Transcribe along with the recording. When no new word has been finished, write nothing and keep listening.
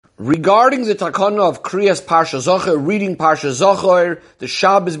Regarding the takana of Kriyas Parsha Zocher, reading Parsha Zocher, the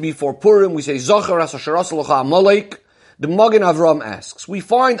Shabbos before Purim, we say Zocher as Asher Asa Lecha Amalek. The Magen Avram asks, we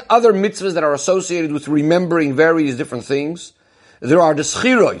find other mitzvahs that are associated with remembering various different things. There are the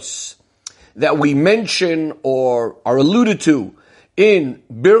Schiros that we mention or are alluded to in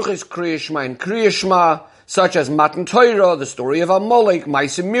Birchis Kriya Shema and Kriya Shema, such as Matan Torah, the story of Amalek,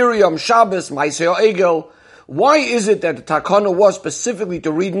 Maaseh Miriam, Shabbos, Maaseh Egel. Why is it that the takana was specifically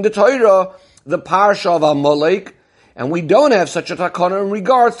to read in the Torah the Parsha of Amalek, and we don't have such a takana in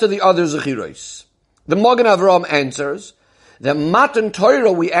regards to the other Zechiros? The Magen Avram answers that Matan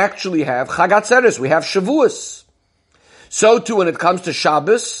Torah we actually have Chag Atzeres, we have Shavuos. So too when it comes to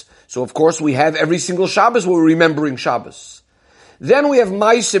Shabbos, so of course we have every single Shabbos we're remembering Shabbos. Then we have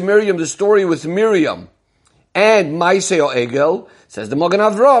Maaseh Miriam, the story with Miriam, and Maaseh Egel. Says the Magen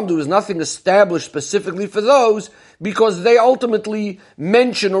Avram, there was nothing established specifically for those because they ultimately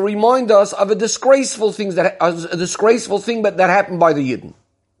mention or remind us of a disgraceful thing that happened by the Yidden.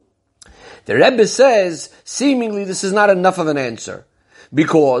 The Rebbe says, seemingly this is not enough of an answer,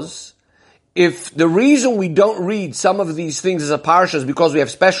 because if the reason we don't read some of these things as a parsha is because we have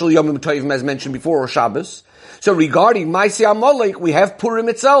special Yomim Tovim as mentioned before, or Shabbos, so regarding Maaseh Amalek, we have Purim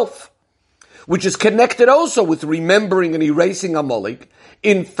itself, which is connected also with remembering and erasing Amalek.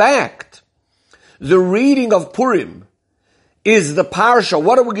 In fact, the reading of Purim is the parsha.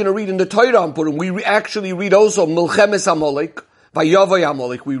 What are we going to read in the Torah on Purim? We actually read also Milchemes Amalek, Vayavai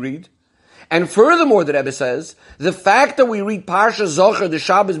Amalek we read. And furthermore, the Rebbe says, the fact that we read Parsha Zocher, the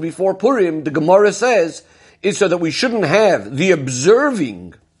Shabbos before Purim, the Gemara says, is so that we shouldn't have the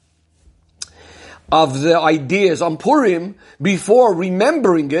observing of the ideas on Purim before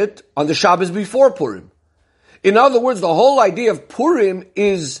remembering it on the Shabbos before Purim. In other words, the whole idea of Purim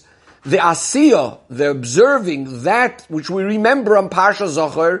is the asiyah, the observing that which we remember on Parsha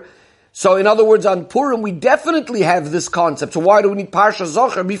Zocher. So in other words, on Purim we definitely have this concept. So why do we need Parsha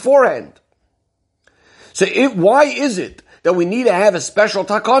Zocher beforehand? So why is it that we need to have a special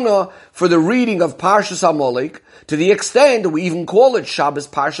takana for the reading of Parshas Amalek, to the extent that we even call it Shabbos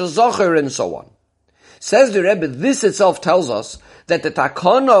Parsha Zocher and so on? Says the Rebbe, this itself tells us that the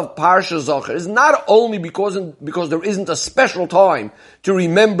takana of Parsha Zocher is not only because there isn't a special time to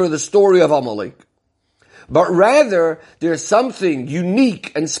remember the story of Amalek, but rather there's something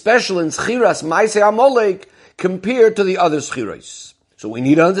unique and special in Schiras Maaseh Amalek compared to the other Schiras. So we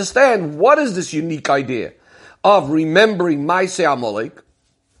need to understand what is this unique idea of remembering Maaseh Amalek,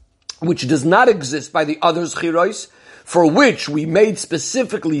 which does not exist by the other Schiros, for which we made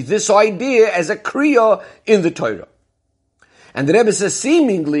specifically this idea as a kriya in the Torah. And the Rebbe says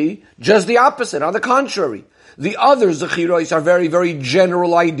seemingly just the opposite, on the contrary. The other Zechiros are very, very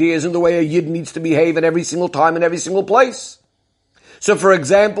general ideas in the way a Yid needs to behave at every single time and every single place. So for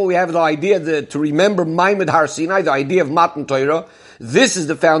example, we have the idea that to remember Maimed Har Sinai, the idea of Matan Torah. This is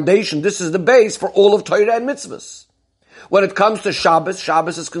the foundation, this is the base for all of Torah and mitzvahs. When it comes to Shabbos,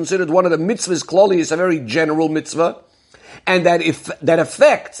 Shabbos is considered one of the mitzvahs, klali is a very general mitzvah, and that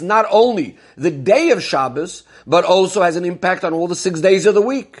affects not only the day of Shabbos, but also has an impact on all the 6 days of the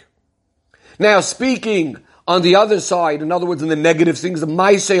week. Now, speaking on the other side, in other words, in the negative things, the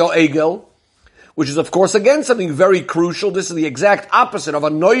Maaseh Egel, which is of course again something very crucial. This is the exact opposite of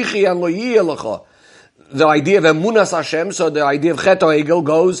Anoichi and Lo Yiyeh Lecha. The idea of Emunas Hashem, so the idea of Chet Egel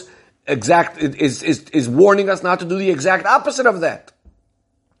goes is warning us not to do the exact opposite of that.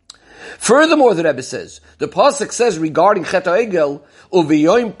 Furthermore, the Rebbe says, the Pasuk says regarding Chet Egel,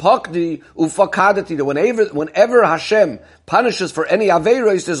 Uviyoim Pakdi Ufakadati, that whenever Hashem punishes for any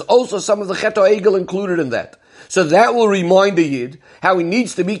Aveiros, there's also some of the Chet Egel included in that. So that will remind the Yid how he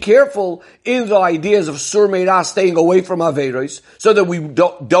needs to be careful in the ideas of Sur Meirah, staying away from Aveiros, so that we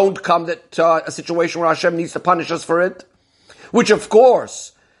don't come to a situation where Hashem needs to punish us for it. Which of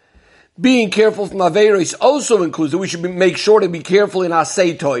course, being careful from Aveiros also includes that we should make sure to be careful in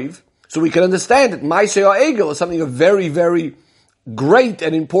Asay Toiv, so we can understand that Maaseh Egel is something of very, very great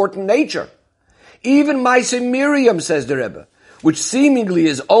and important nature. Even Maaseh Miriam, says the Rebbe, which seemingly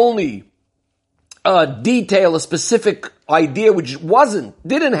is only a detail, a specific idea which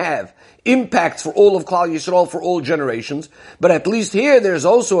didn't have impacts for all of Klal Yisrael for all generations, but at least here there's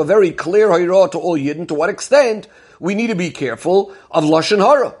also a very clear Hayrah to all Yidden, to what extent we need to be careful of Lashon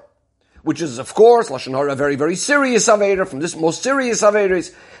Hara, which is, of course, Lashon Hara, a very, very serious Aveira. From this most serious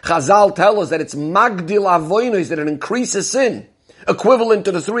Aveiros, Chazal tell us that it's Magdil Avoinos, that it increases sin, equivalent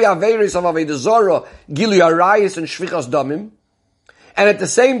to the three Aveiros of Avodah Zarah, Gilui Arayis and Shvichas Damim. And at the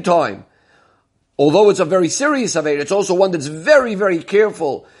same time, although it's a very serious Aveira, it's also one that's very, very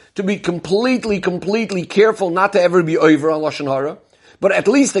careful to be completely careful not to ever be over on Lashon Hara, But at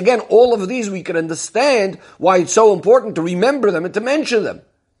least, again, all of these we can understand why it's so important to remember them and to mention them.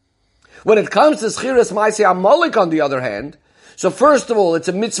 When it comes to Schiras Maaseh Amalek, on the other hand, so first of all, it's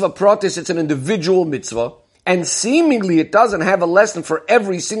a mitzvah pratis, it's an individual mitzvah, and seemingly it doesn't have a lesson for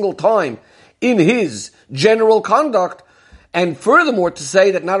every single time in his general conduct, and furthermore to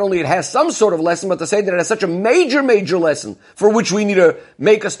say that not only it has some sort of lesson, but to say that it has such a major, major lesson for which we need to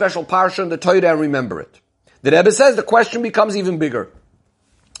make a special parsha in the Torah and remember it. The Rebbe says the question becomes even bigger.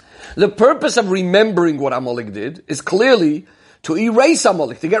 The purpose of remembering what Amalek did is clearly to erase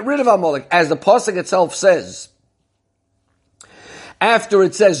Amalek, to get rid of Amalek, as the pasuk itself says. After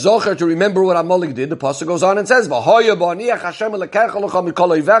it says Zocher, to remember what Amalek did, the pasuk goes on and says,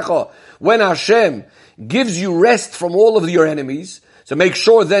 when Hashem gives you rest from all of your enemies, so make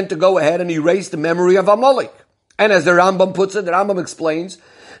sure then to go ahead and erase the memory of Amalek. And as the Rambam puts it, the Rambam explains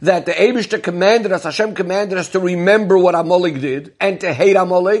that the Eibishter commanded us, Hashem commanded us to remember what Amalek did and to hate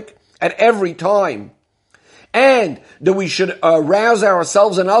Amalek at every time. And that we should arouse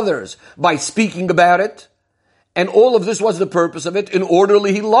ourselves and others by speaking about it. And all of this was the purpose of it, in order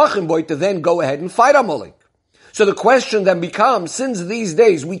boy to then go ahead and fight Amalek. So the question then becomes, since these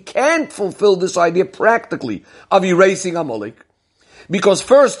days we can't fulfill this idea practically of erasing Amalek, because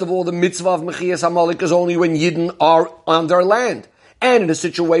first of all, the mitzvah of Mechias Amalek is only when Yidden are on their land, and in a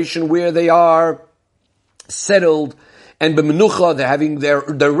situation where they are settled, and b'menucha, they're having their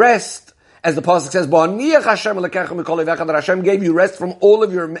rest, as the pasuk says, that Hashem gave you rest from all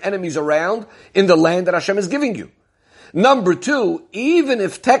of your enemies around in the land that Hashem is giving you. Number two, even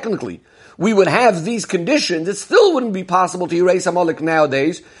if technically we would have these conditions, it still wouldn't be possible to erase Amalek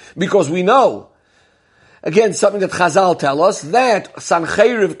nowadays, because we know, again, something that Chazal tell us, that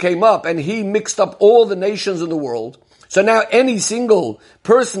Sancheriv came up and he mixed up all the nations in the world. So now any single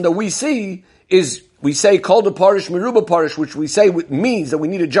person that we see is, we say, called a parish, meruba parish, which we say means that we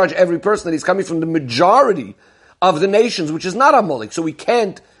need to judge every person that is coming from the majority of the nations, which is not Amalek. So we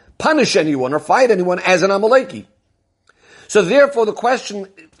can't punish anyone or fight anyone as an Amaleki. So therefore the question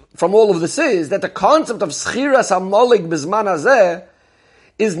from all of this is that the concept of Schiras Amalek Bizman Hazeh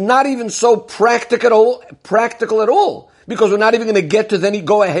is not even so practical at all, because we're not even going to get to then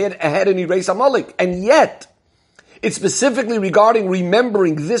go ahead and erase Amalek. And yet, it's specifically regarding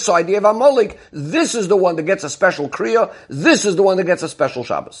remembering this idea of Amalek. This is the one that gets a special Kriya. This is the one that gets a special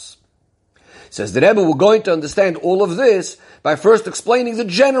Shabbos. Says the Rebbe, we're going to understand all of this by first explaining the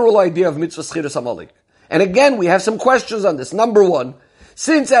general idea of Mitzvah Schiras Amalek. And again, we have some questions on this. Number one,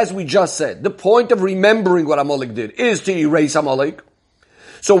 since, as we just said, the point of remembering what Amalek did is to erase Amalek,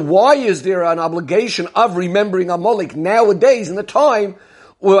 so why is there an obligation of remembering Amalek nowadays in the time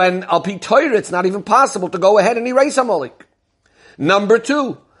when al pi Torah it's not even possible to go ahead and erase Amalek? Number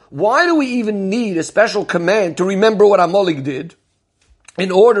two, why do we even need a special command to remember what Amalek did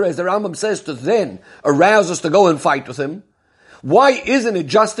in order, as the Rambam says, to then arouse us to go and fight with him? Why isn't it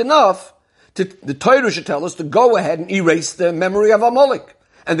just enough the Torah should tell us to go ahead and erase the memory of Amalek?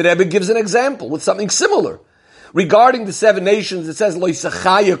 And the Rebbe gives an example with something similar. Regarding the 7 nations, it says, Lo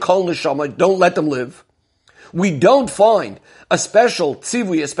yisachaya kol neshama, don't let them live. We don't find a special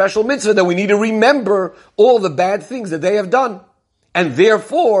tzivui, a special mitzvah that we need to remember all the bad things that they have done. And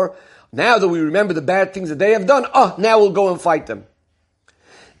therefore, now that we remember the bad things that they have done, now we'll go and fight them.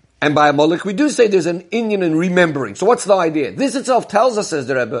 And by Amalek, we do say there's an inyan in remembering. So what's the idea? This itself tells us, says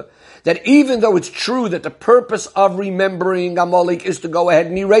the Rebbe, that even though it's true that the purpose of remembering Amalek is to go ahead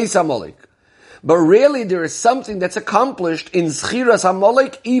and erase Amalek, but really there is something that's accomplished in Schiras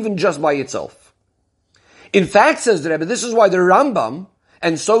Amalek even just by itself. In fact, says the Rebbe, this is why the Rambam,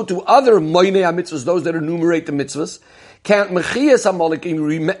 and so to other Moinei HaMitzvahs, those that enumerate the mitzvahs, count Mechias Amalek,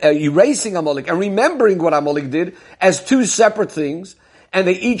 erasing Amalek, and remembering what Amalek did as 2 separate things, and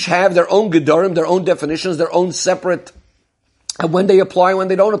they each have their own gedarim, their own definitions, their own separate, and when they apply, when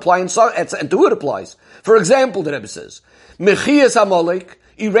they don't apply, and to who it applies. For example, the Rebbe says, Mechias Amalek,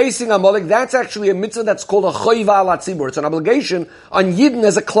 erasing Amalek, that's actually a mitzvah that's called a choiva ala tzibur. It's an obligation on Yidden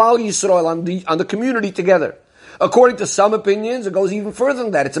as a Klal Yisrael, on the community together. According to some opinions, it goes even further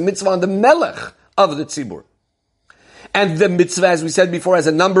than that. It's a mitzvah on the melech of the tzibur. And the mitzvah, as we said before, has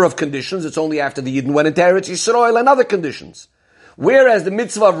a number of conditions. It's only after the Yidden went into Eretz Yisrael and other conditions. Whereas the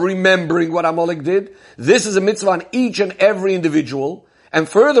mitzvah of remembering what Amalek did, this is a mitzvah on each and every individual. And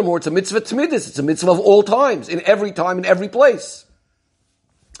furthermore, it's a mitzvah tmidis. It's a mitzvah of all times, in every time, in every place.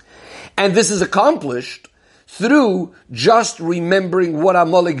 And this is accomplished through just remembering what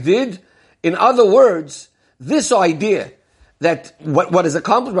Amalek did. In other words, this idea that what is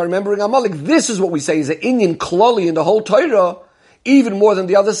accomplished by remembering Amalek, this is what we say is an inyan klali in the whole Torah, even more than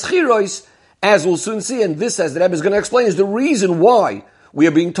the other schiros, As we'll soon see, and this, as the Rebbe is going to explain, is the reason why we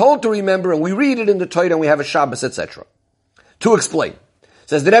are being told to remember, and we read it in the Torah, and we have a Shabbos, etc. To explain,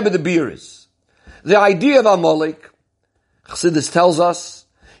 says the Rebbe, the beer is the idea of Amalek. Chassidus tells us,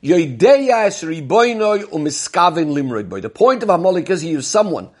 the point of Amalek is he is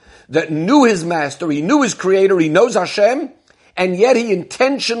someone that knew his master, he knew his creator, he knows Hashem, and yet he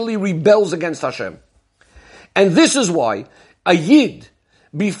intentionally rebels against Hashem. And this is why a Yid,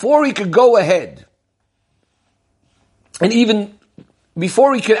 before he could go ahead, and even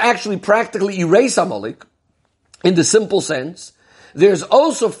before he could actually practically erase Amalek, in the simple sense, there's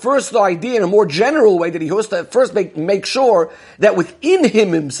also first the idea in a more general way that he has to first make sure that within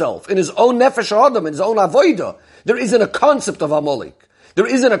him himself, in his own nefesh adam, in his own avodah, there isn't a concept of Amalek. There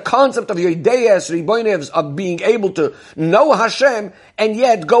isn't a concept of Yodeyas, Riboinevs, of being able to know Hashem and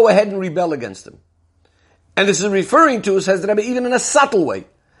yet go ahead and rebel against him. And this is referring to, says the Rebbe, even in a subtle way,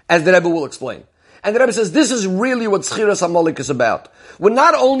 as the Rebbe will explain. And the Rebbe says, this is really what Schiras Amalek is about. We're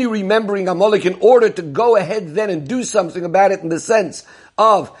not only remembering Amalek in order to go ahead then and do something about it in the sense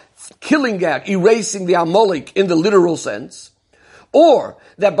of killing out, erasing the Amalek in the literal sense, or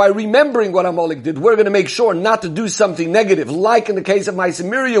that by remembering what Amalek did, we're going to make sure not to do something negative, like in the case of Ma'aseh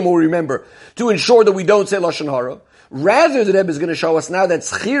Miriam, we'll remember, to ensure that we don't say Lashon Hara. Rather, the Rebbe is going to show us now that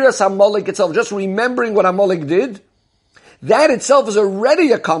Schiras Amalek itself, just remembering what Amalek did, that itself is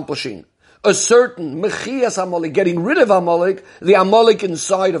already accomplishing a certain Mechias Amalek, getting rid of Amalek, the Amalek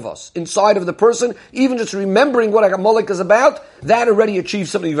inside of us, inside of the person, even just remembering what Amalek is about, that already achieves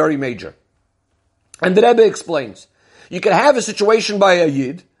something very major. And the Rebbe explains, you can have a situation by a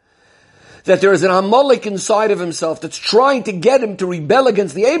Yid, that there is an Amalek inside of himself that's trying to get him to rebel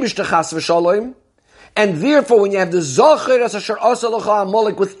against the Eibishter Chas v'Shalom, and therefore when you have the Zocher as Asher Asa Locha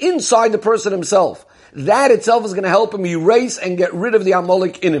Amalek within inside the person himself, that itself is going to help him erase and get rid of the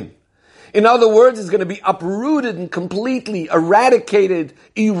Amalek in him. In other words, it's going to be uprooted and completely eradicated,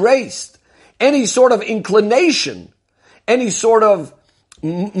 erased. Any sort of inclination, any sort of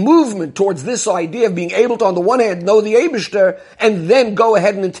movement towards this idea of being able to, on the one hand, know the Eibishter, and then go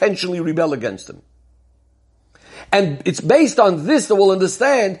ahead and intentionally rebel against him. And it's based on this that we'll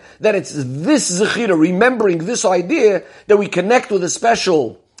understand that it's this Zechira, remembering this idea, that we connect with a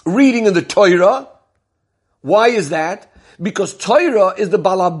special reading in the Torah. Why is that? Because Torah is the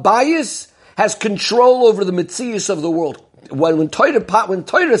Balabayas, has control over the Metzius of the world. When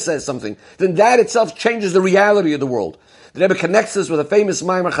Torah says something, then that itself changes the reality of the world. The Rebbe connects this with a famous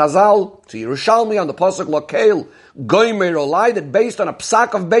Maimer Chazal to Yerushalmi on the Pasuk Lakel, Goymer Olai, that based on a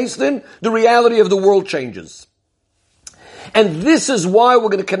psak of Beis Din, the reality of the world changes. And this is why we're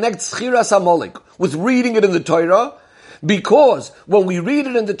going to connect Schiras Amalek with reading it in the Torah, because when we read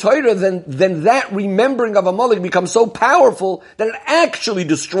it in the Torah, then that remembering of Amalek becomes so powerful that it actually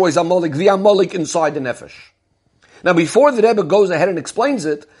destroys Amalek, the Amalek inside the Nefesh. Now before the Rebbe goes ahead and explains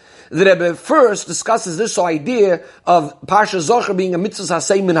it, the Rebbe first discusses this idea of Parsha Zocher being a mitzvah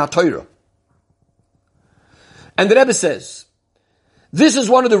hasei min ha-Torah. And the Rebbe says, this is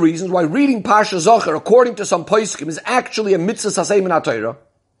one of the reasons why reading Parsha Zocher, according to some poskim, is actually a mitzvah hasei min ha-Torah.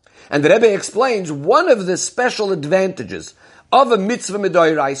 And the Rebbe explains one of the special advantages of a mitzvah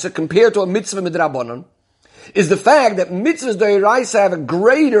midoraisa compared to a mitzvah midrabanan is the fact that mitzvahs doraisa have a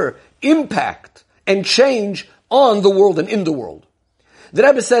greater impact and change on the world and in the world. The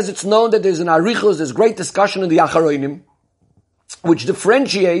Rebbe says it's known that there's an arichos, there's great discussion in the Acharonim, which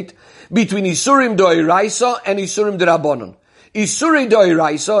differentiate between Isurim doraisa and Isurim drabanan. Isuri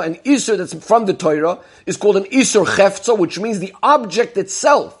doraisa, an Isur that's from the Torah, is called an Isur chefza, which means the object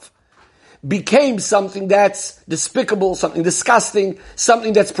itself became something that's despicable, something disgusting,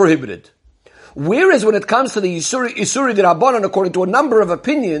 something that's prohibited. Whereas when it comes to the Isuri D'Rabbanan, according to a number of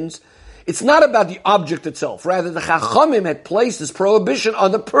opinions, it's not about the object itself. Rather, the Chachamim had placed this prohibition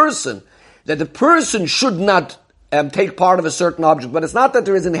on the person, that the person should not take part of a certain object, but it's not that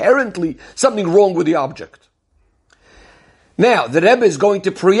there is inherently something wrong with the object. Now, the Rebbe is going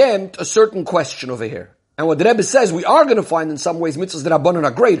to preempt a certain question over here. And what the Rebbe says, we are going to find in some ways mitzvahs D'Rabbanan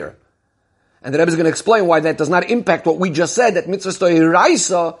are greater. And the Rebbe is going to explain why that does not impact what we just said, that mitzvahs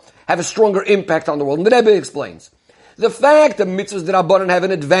d'oraisa have a stronger impact on the world. And the Rebbe explains, the fact that mitzvahs d'Rabbanan have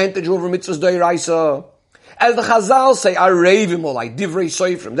an advantage over mitzvahs d'oraisa, as the Chazal say, arevim olai, divrei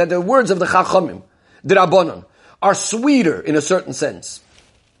soifrim, that the words of the Chachamim, d'Rabbanan, are sweeter in a certain sense.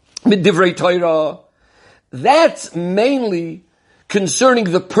 Mit divrei Torah, that's mainly concerning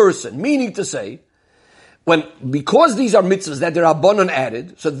the person, meaning to say, because these are mitzvahs that the Rabbanon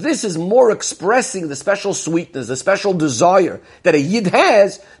added, so this is more expressing the special sweetness, the special desire that a Yid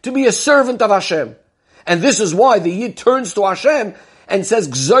has to be a servant of Hashem. And this is why the Yid turns to Hashem and says,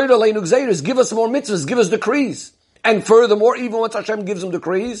 Gzoir aleinu gzeiros, give us more mitzvahs, give us decrees. And furthermore, even once Hashem gives them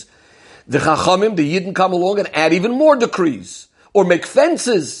decrees, the Chachamim, the Yidden, come along and add even more decrees, or make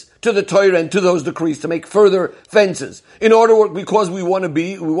fences to the Torah and to those decrees, to make further fences, in order, because we want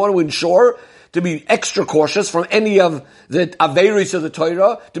to ensure to be extra cautious from any of the Averis of the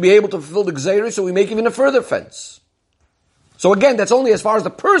Torah, to be able to fulfill the Gzeirah, so we make even a further fence. So again, that's only as far as the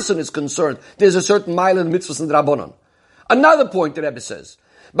person is concerned. There's a certain mile in mitzvahs and Rabbanon. Another point the Rebbe says,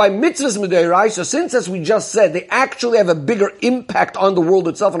 by mitzvahs Mid'oraisa, since as we just said, they actually have a bigger impact on the world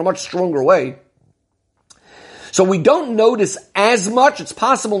itself in a much stronger way, so we don't notice as much, it's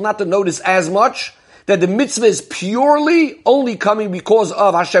possible not to notice as much, that the mitzvah is purely only coming because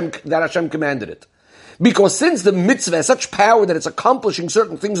of Hashem, that Hashem commanded it. Because since the mitzvah has such power that it's accomplishing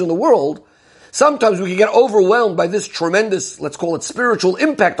certain things in the world, sometimes we can get overwhelmed by this tremendous, let's call it spiritual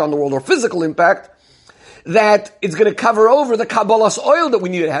impact on the world, or physical impact, that it's going to cover over the Kabbalah's oil that we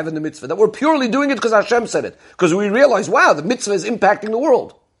need to have in the mitzvah, that we're purely doing it because Hashem said it, because we realize, wow, the mitzvah is impacting the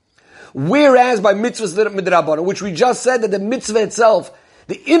world. Whereas by mitzvahs midrabanan, which we just said that the mitzvah itself,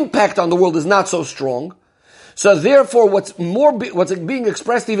 the impact on the world is not so strong. So therefore, what's being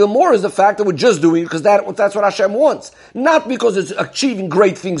expressed even more is the fact that we're just doing it because that's what Hashem wants, not because it's achieving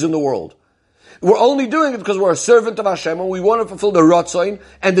great things in the world. We're only doing it because we're a servant of Hashem and we want to fulfill the Ratzain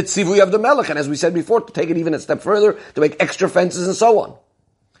and the Tzivui of the Melech, and as we said before, to take it even a step further, to make extra fences and so on.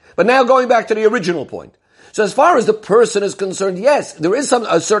 But now going back to the original point. So as far as the person is concerned, yes, there is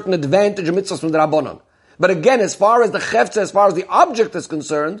a certain advantage of mitzvahs from the Rabbanon. But again, as far as the chefza, as far as the object is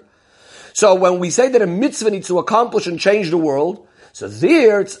concerned, so when we say that a mitzvah needs to accomplish and change the world, so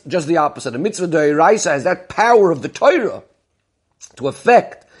there it's just the opposite. A mitzvah d'oraisa has that power of the Torah to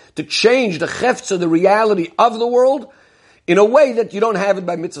affect, to change the chefza, the reality of the world, in a way that you don't have it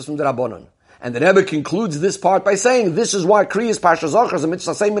by mitzvahs from the Rabbanon. And the Rebbe concludes this part by saying, this is why Kriyas Parsha Zachor is a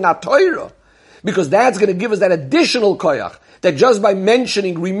mitzvah saying minat Torah. Because that's going to give us that additional koyach, that just by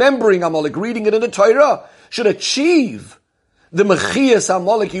mentioning, remembering Amalek, reading it in the Torah, should achieve the mechias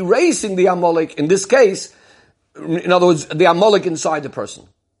Amalek, erasing the Amalek, in this case, in other words, the Amalek inside the person.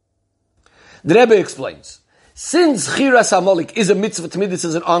 The Rebbe explains, since Chiras Amalek is a mitzvah, to me this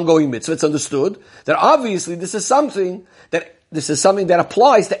is an ongoing mitzvah, it's understood, that obviously this is something that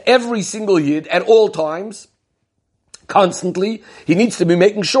applies to every single Yid at all times, constantly. He needs to be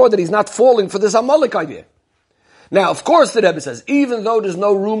making sure that he's not falling for this Amalek idea. Now, of course, the Rebbe says, even though there's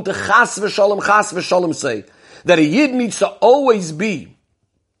no room to chas v'shalom say, that a Yid needs to always be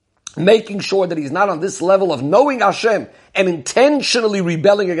making sure that he's not on this level of knowing Hashem and intentionally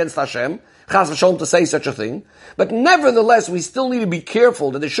rebelling against Hashem, chas v'shalom to say such a thing, but nevertheless, we still need to be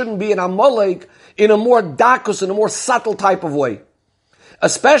careful that there shouldn't be an Amalek in a more dakus, in a more subtle type of way.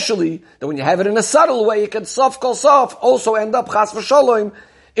 Especially that when you have it in a subtle way, it can also end up chas v'shalom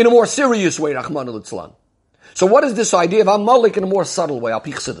in a more serious way, Rahman al-Itzlan. So what is this idea of Amalek in a more subtle way, al pi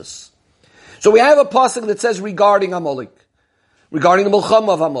chassidus? So we have a pasuk that says regarding Amalek, regarding the Milchama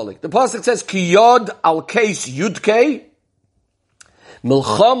of Amalek. The pasuk says, Ki yod al keis yudkei,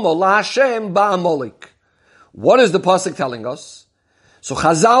 Milchama la Hashem ba Amalek. What is the pasuk telling us? So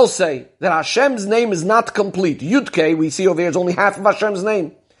Chazal say that Hashem's name is not complete. Yudkei, we see over here, is only half of Hashem's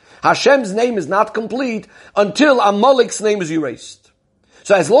name. Hashem's name is not complete until Amalek's name is erased.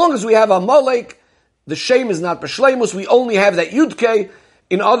 So as long as we have Amalek, the Shem is not B'Shleimus, we only have that Yudkei.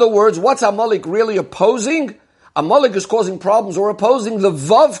 In other words, what's Amalek really opposing? Amalek is causing problems or opposing the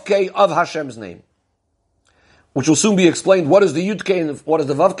Vavkei of Hashem's name, which will soon be explained. What is the Yudkei and what is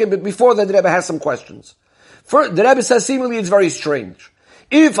the Vavkei? But before that, the Rebbe has some questions. First, the Rebbe says seemingly it's very strange.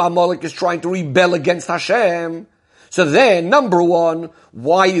 If Amalek is trying to rebel against Hashem, so then, number one,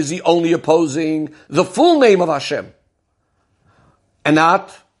 why is he only opposing the full name of Hashem and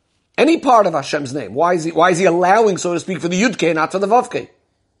not any part of Hashem's name? Why is he allowing, so to speak, for the Yudkei and not for the Vavkei?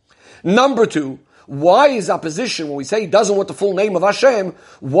 Number two, why is opposition, when we say he doesn't want the full name of Hashem,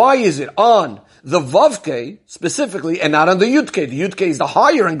 why is it on the Vavkei specifically and not on the Yudkei? The Yudkei is the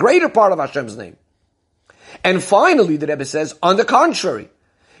higher and greater part of Hashem's name. And finally, the Rebbe says, on the contrary,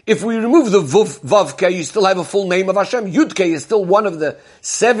 if we remove the Vavkei, you still have a full name of Hashem. Yudkei is still one of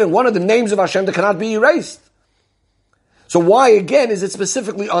the names of Hashem that cannot be erased. So why again is it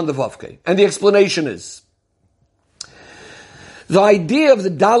specifically on the Vavkei? And the explanation is, the idea of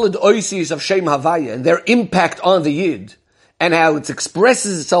the Daled Oisis of Shem Havaya and their impact on the Yid, and how it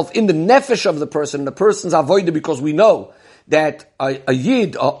expresses itself in the nefesh of the person, the person's avodah, because we know that a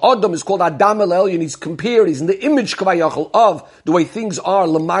Yid, a Adam, is called Adam El Elyon. He's compared, he's in the image kavayachol of the way things are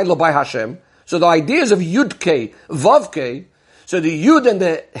l'maylo by Hashem. So the ideas of Yudkei, Vavkei, so the Yud and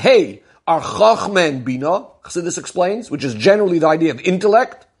the Hey are Chachma and Bina, Chassidus explains, which is generally the idea of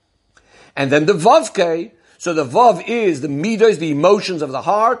intellect. And then the Vavke, so the Vav is the midas, the emotions of the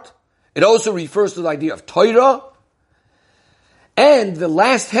heart. It also refers to the idea of Torah. And the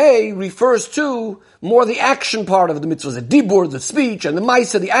last Hey refers to more the action part of the mitzvahs, the dibur, the speech, and the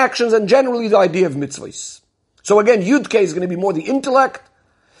maisa, the actions, and generally the idea of mitzvahs. So again, Yud K is going to be more the intellect,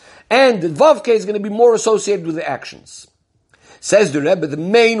 and the Vav K is going to be more associated with the actions. Says the Rebbe, the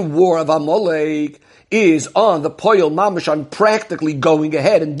main war of Amalek is on the Poyel Mamish, on practically going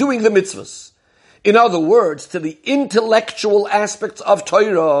ahead and doing the mitzvahs. In other words, to the intellectual aspects of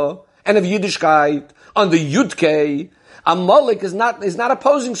Torah and of Yiddishkeit, on the Yud K, Amalek is not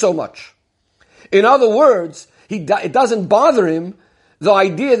opposing so much. In other words, it doesn't bother him the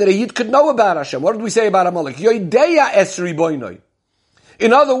idea that a Yid could know about Hashem. What did we say about Amalek? Yoideya esri boinoi.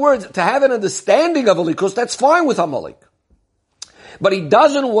 In other words, to have an understanding of Elikus, that's fine with Amalek. But he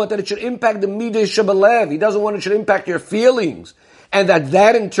doesn't want that it should impact the midah shebelev. He doesn't want it should impact your feelings. And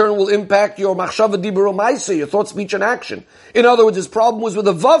that in turn will impact your machshava dibur u'maisa, your thought, speech, and action. In other words, his problem was with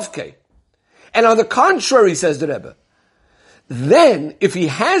the vavke. And on the contrary, says the Rebbe, then, if he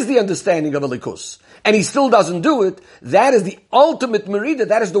has the understanding of Elikus, and he still doesn't do it, that is the ultimate merida,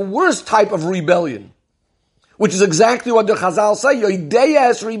 that is the worst type of rebellion. Which is exactly what the Chazal say,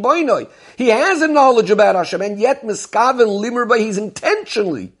 Yoideya es riboinoi. He has a knowledge about Hashem, and yet miskaven limerba, he's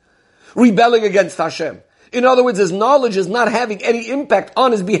intentionally rebelling against Hashem. In other words, his knowledge is not having any impact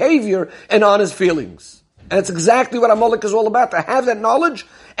on his behavior and on his feelings. And it's exactly what Amalek is all about, to have that knowledge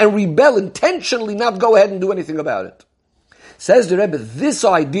and rebel intentionally, not go ahead and do anything about it. Says the Rebbe, this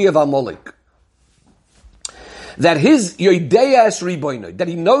idea of Amalek, that his Yoideya es riboinoi, that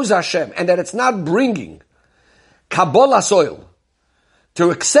he knows Hashem, and that it's not bringing Kabbalah soil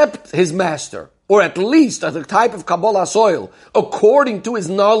to accept his master, or at least a type of Kabbalah soil according to his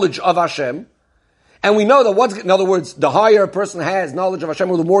knowledge of Hashem. And we know that in other words, the higher a person has knowledge of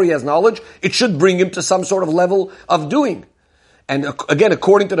Hashem, or the more he has knowledge, it should bring him to some sort of level of doing. And again,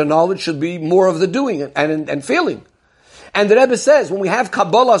 according to the knowledge, should be more of the doing and feeling. And the Rebbe says, when we have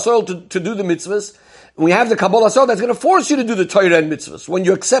Kabbalah soil to do the mitzvahs, when we have the Kabbalah soil, that's going to force you to do the Torah and mitzvahs. When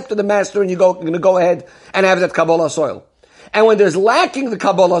you accept the master and you're going to go ahead and have that Kabbalah soil. And when there's lacking the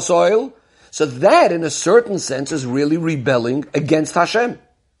Kabbalah soil, so that in a certain sense is really rebelling against Hashem.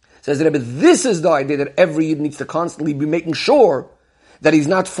 Says the Rebbe, this is the idea that every Yid needs to constantly be making sure that he's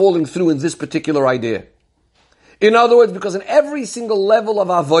not falling through in this particular idea. In other words, because in every single level of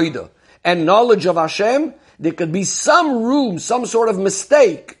avodah and knowledge of Hashem, there could be some room, some sort of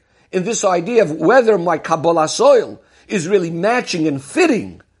mistake in this idea of whether my Kabbalah soil is really matching and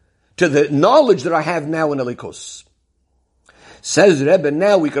fitting to the knowledge that I have now in Elikus. Says Rebbe,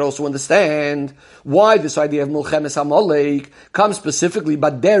 now we can also understand why this idea of Milchemes Amalek comes specifically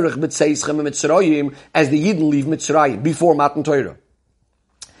Baderech B'Tzeischem Mitzrayim, as the Yidden leave Mitzrayim before Matan Torah.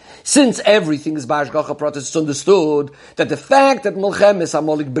 Since everything is B'Hashgacha Pratis, it's understood that the fact that Milchemes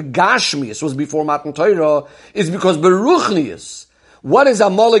Amalek Begashmius was before Matan Torah is because Beruchnius. What is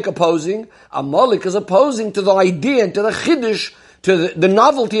Amalek opposing? Amalek is opposing to the idea and to the Chiddush, to the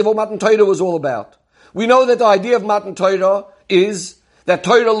novelty of what Matan Torah was all about. We know that the idea of Matan Torah is that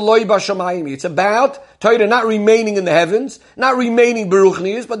Torah loy b'shamayim. It's about Torah not remaining in the heavens, not remaining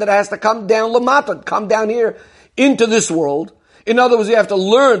beruchnius, but that it has to come down lamata, come down here into this world. In other words, you have to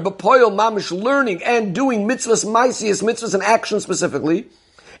learn, b'poyel mamish, learning and doing mitzvahs, maisias, mitzvahs and action specifically.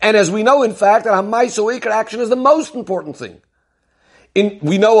 And as we know, in fact, that hamaiso ikar action is the most important thing.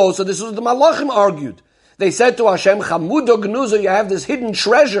 We know also, this is what the Malachim argued. They said to Hashem, Chamudo Gnuza, you have this hidden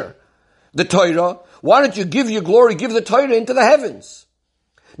treasure, the Torah. Why don't you give your glory, give the Torah into the heavens?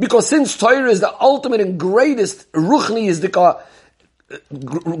 Because since Torah is the ultimate and greatest ruchni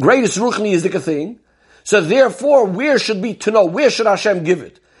yizdika thing, so therefore, where should Hashem give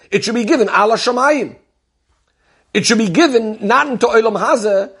it? It should be given ala shamayim. It should be given not into Olam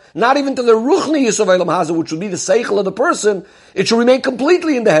Hazeh, not even to the Ruchnius of Olam Hazeh, which would be the Seichel of the person. It should remain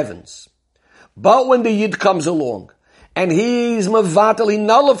completely in the heavens. But when the Yid comes along, and he's Mavatal, he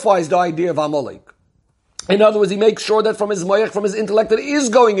nullifies the idea of Amalek. In other words, he makes sure that from his moyach, from his intellect, that it is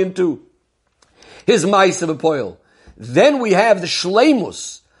going into his Ma'aseh B'Poel. Then we have the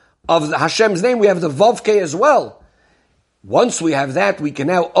Shleimus of the Hashem's name, we have the Vavke as well. Once we have that, we can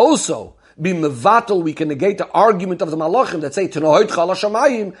now also be mevatel, we can negate the argument of the malachim that say Tanohot Chala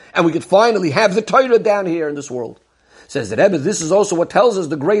Shamayim, and we could finally have the Torah down here in this world. Says the Rebbe, this is also what tells us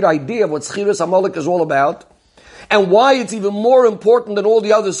the great idea of what Schiras Amalek is all about, and why it's even more important than all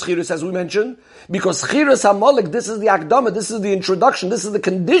the other Schiras, as we mentioned, because Schiras Amalek, this is the Akdama, this is the introduction, this is the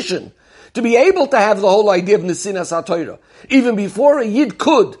condition to be able to have the whole idea of Nesinas HaTorah. Even before a Yid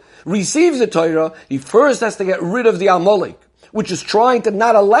could receives the Torah, he first has to get rid of the Amalek, which is trying to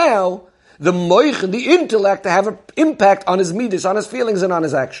not allow the moich, the intellect, to have an impact on his midas, on his feelings, and on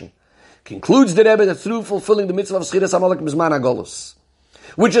his action. Concludes the Rebbe that through fulfilling the mitzvah of Schiras Amalek B'zman HaGolus,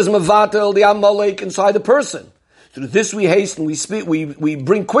 which is mevatel the Amalek inside the person. Through this we hasten, we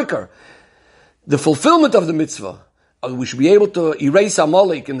bring quicker the fulfillment of the mitzvah. We should be able to erase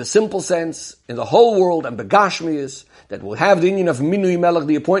Amalek in the simple sense, in the whole world, and begashmias, that will have the union of Minui Melech,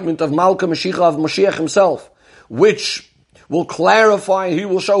 the appointment of Malka Mashiach, of Mashiach himself, which will clarify, he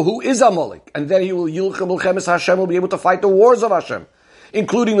will show who is Amalek, and then he will Yilchem Milchemes Hashem, will be able to fight the wars of Hashem,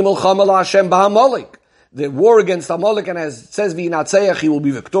 including the Milchama La Hashem Ba'Amalek, the war against Amalek, and as it says V'inatzeach, he will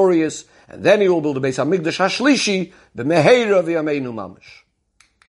be victorious, and then he will build the Beis HaMikdash HaShlishi, B'meheira V'yameinu Mamash.